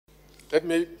Let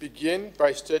me begin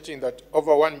by stating that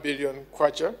over 1 billion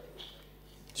kwacha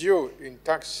due in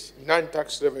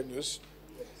non-tax revenues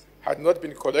had not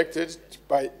been collected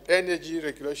by Energy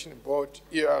Regulation Board,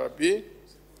 ERB,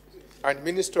 and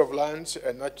Ministry of Lands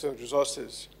and Natural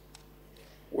Resources.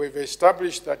 We've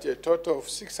established that a total of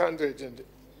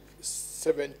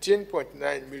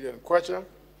 617.9 million kwacha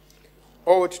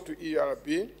owed to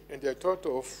ERB and a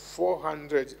total of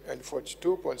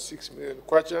 442.6 million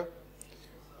kwacha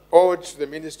owed to the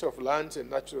Ministry of Lands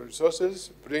and Natural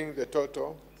Resources, bringing the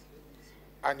total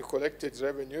uncollected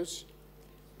revenues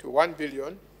to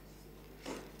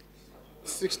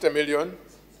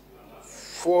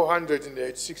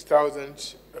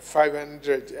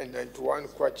 1,660,486,591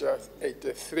 kwacha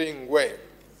 83 ngwe.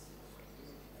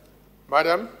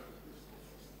 Madam,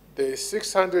 the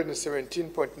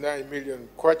 617.9 million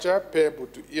kwacha payable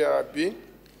to ERB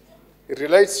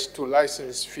relates to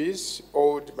license fees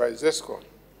owed by ZESCO.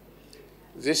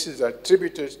 This is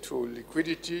attributed to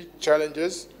liquidity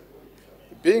challenges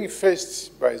being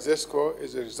faced by ZESCO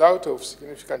as a result of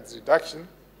significant reduction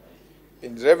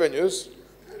in revenues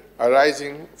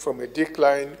arising from a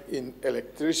decline in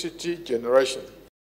electricity generation.